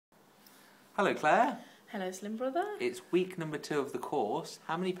Hello Claire. Hello Slim Brother. It's week number 2 of the course.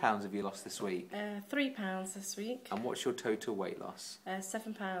 How many pounds have you lost this week? 3 pounds this week. And what's your total weight loss?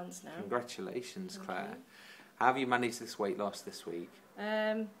 7 pounds now. Congratulations, Thank Claire. you. How have you managed this weight loss this week?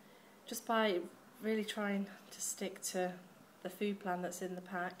 Just by really trying to stick to the food plan that's in the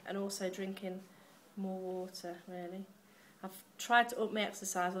pack and also drinking more water, really. I've tried to up my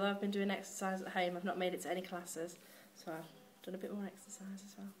exercise, although I've been doing exercise at home, I've not made it to any classes, so I've done a bit more exercise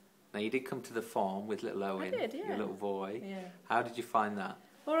as well. Now you did come to the farm with little Owen, I did, yeah. your little boy. Yeah. How did you find that?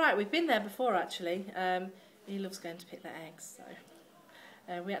 Alright, we've been there before actually. He loves going to pick the eggs, so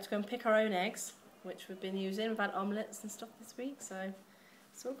we had to go and pick our own eggs, which we've been using. We've had omelettes and stuff this week, so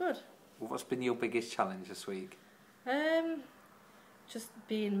it's all good. Well, what's been your biggest challenge this week? Just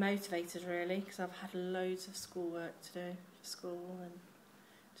being motivated really, because I've had loads of schoolwork to do for school and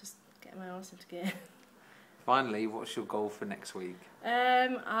just getting my arse into gear. Finally, what's your goal for next week?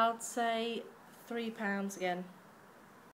 I'd say £3 again.